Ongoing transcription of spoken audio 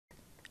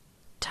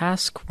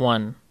Task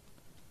 1.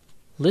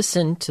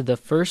 Listen to the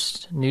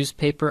first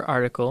newspaper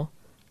article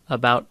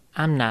about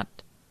Amnat,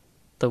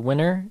 the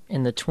winner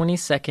in the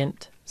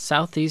 22nd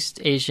Southeast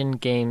Asian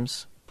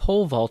Games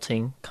pole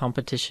vaulting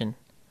competition,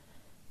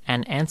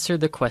 and answer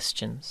the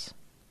questions.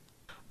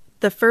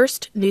 The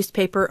first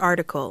newspaper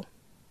article.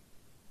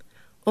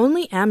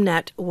 Only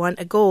Amnat won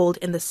a gold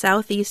in the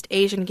Southeast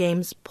Asian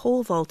Games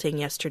pole vaulting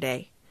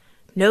yesterday.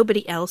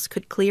 Nobody else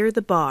could clear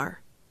the bar,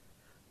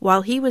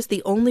 while he was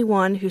the only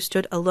one who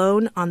stood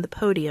alone on the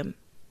podium.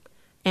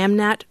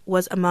 Amnat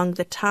was among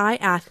the Thai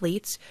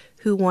athletes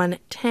who won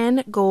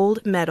 10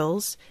 gold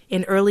medals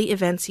in early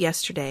events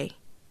yesterday.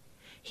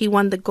 He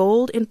won the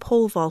gold in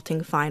pole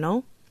vaulting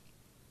final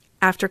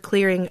after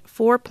clearing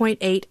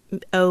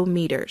 4.80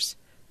 meters.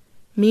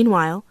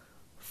 Meanwhile,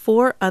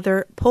 4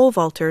 other pole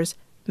vaulters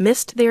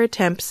missed their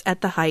attempts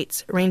at the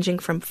heights ranging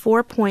from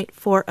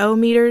 4.40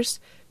 meters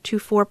to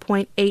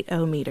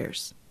 4.80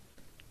 meters.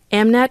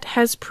 Amnat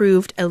has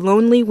proved a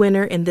lonely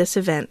winner in this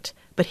event,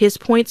 but his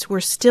points were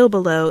still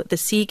below the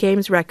SEA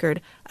Games record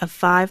of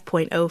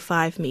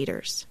 5.05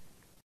 meters.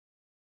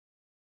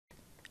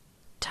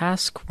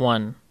 Task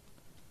 1.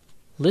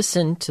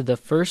 Listen to the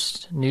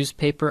first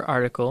newspaper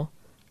article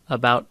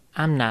about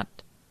Amnat,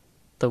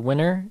 the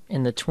winner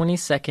in the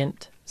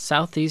 22nd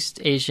Southeast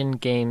Asian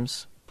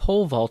Games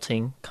pole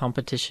vaulting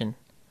competition,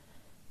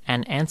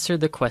 and answer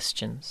the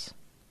questions.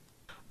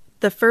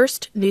 The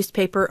first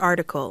newspaper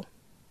article.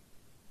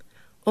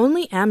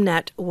 Only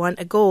Amnat won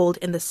a gold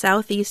in the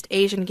Southeast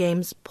Asian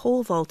Games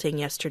pole vaulting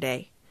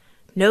yesterday.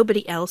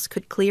 Nobody else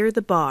could clear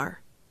the bar,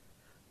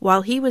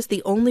 while he was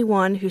the only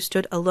one who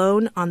stood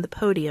alone on the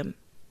podium.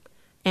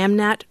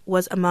 Amnat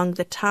was among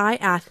the Thai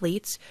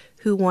athletes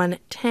who won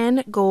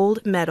 10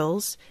 gold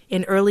medals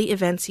in early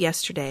events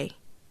yesterday.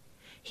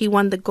 He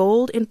won the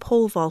gold in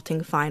pole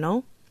vaulting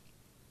final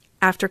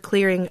after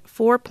clearing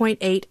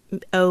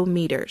 4.80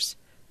 meters.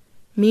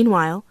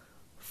 Meanwhile,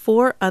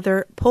 4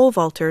 other pole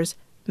vaulters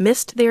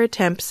missed their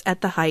attempts at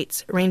the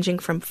heights ranging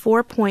from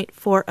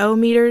 4.40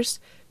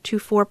 meters to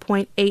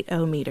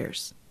 4.80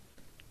 meters.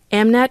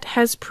 Amnat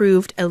has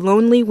proved a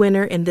lonely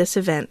winner in this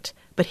event,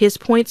 but his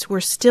points were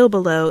still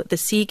below the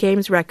SEA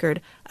Games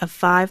record of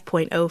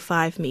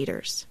 5.05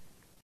 meters.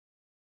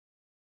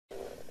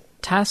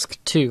 Task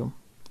 2.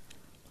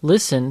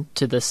 Listen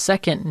to the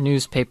second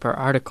newspaper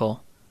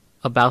article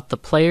about the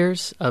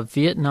players of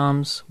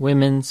Vietnam's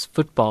women's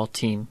football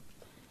team,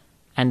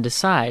 and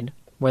decide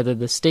whether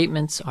the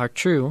statements are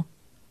true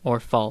or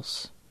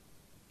false.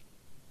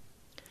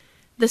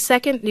 The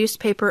second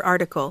newspaper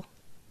article.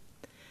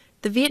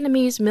 The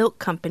Vietnamese milk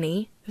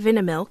company,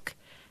 Vinamilk,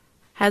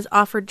 has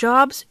offered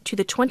jobs to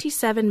the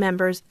 27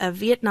 members of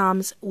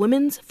Vietnam's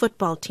women's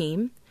football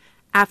team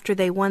after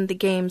they won the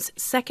game's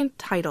second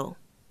title.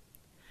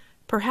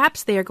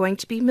 Perhaps they are going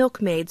to be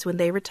milkmaids when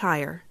they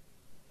retire.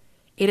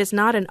 It is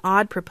not an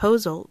odd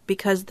proposal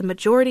because the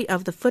majority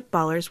of the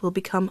footballers will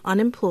become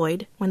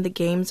unemployed when the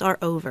games are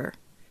over,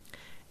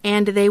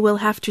 and they will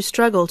have to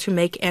struggle to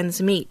make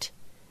ends meet.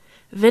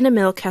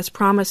 Vinamilk has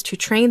promised to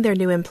train their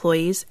new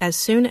employees as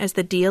soon as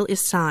the deal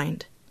is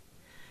signed.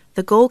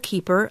 The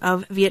goalkeeper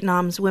of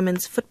Vietnam's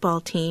women's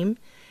football team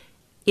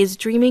is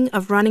dreaming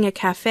of running a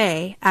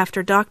cafe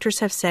after doctors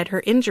have said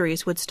her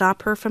injuries would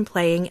stop her from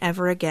playing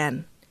ever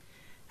again.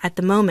 At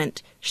the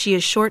moment, she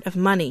is short of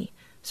money,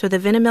 so the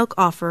Vinamilk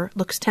offer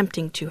looks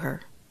tempting to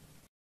her.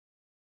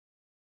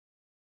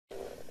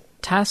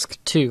 Task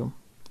 2.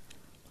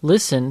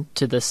 Listen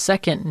to the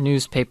second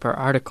newspaper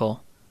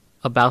article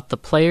about the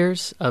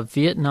players of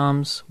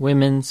Vietnam's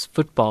women's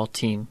football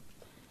team,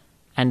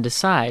 and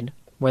decide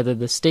whether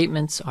the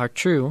statements are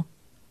true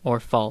or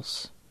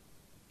false.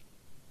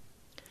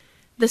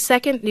 The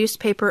second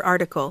newspaper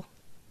article.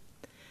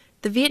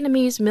 The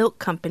Vietnamese milk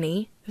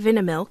company,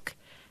 Vinamilk,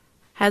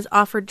 has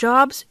offered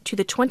jobs to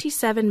the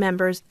 27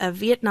 members of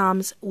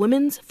Vietnam's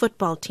women's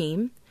football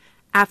team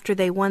after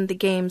they won the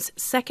game's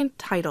second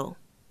title.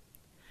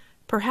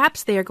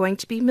 Perhaps they are going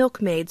to be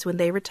milkmaids when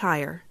they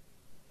retire.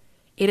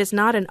 It is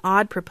not an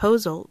odd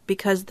proposal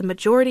because the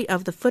majority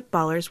of the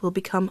footballers will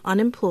become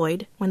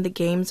unemployed when the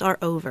games are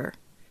over,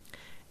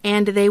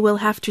 and they will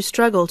have to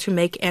struggle to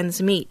make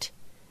ends meet.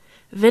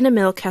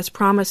 Vinamilk has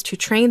promised to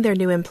train their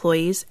new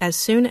employees as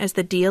soon as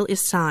the deal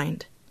is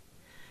signed.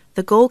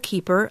 The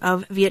goalkeeper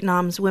of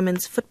Vietnam's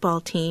women's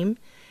football team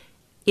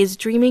is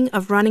dreaming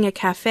of running a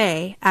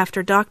cafe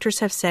after doctors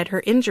have said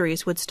her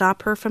injuries would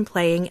stop her from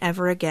playing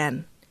ever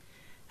again.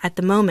 At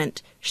the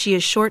moment, she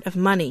is short of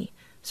money,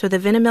 so the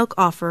Vinamilk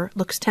offer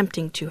looks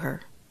tempting to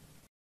her.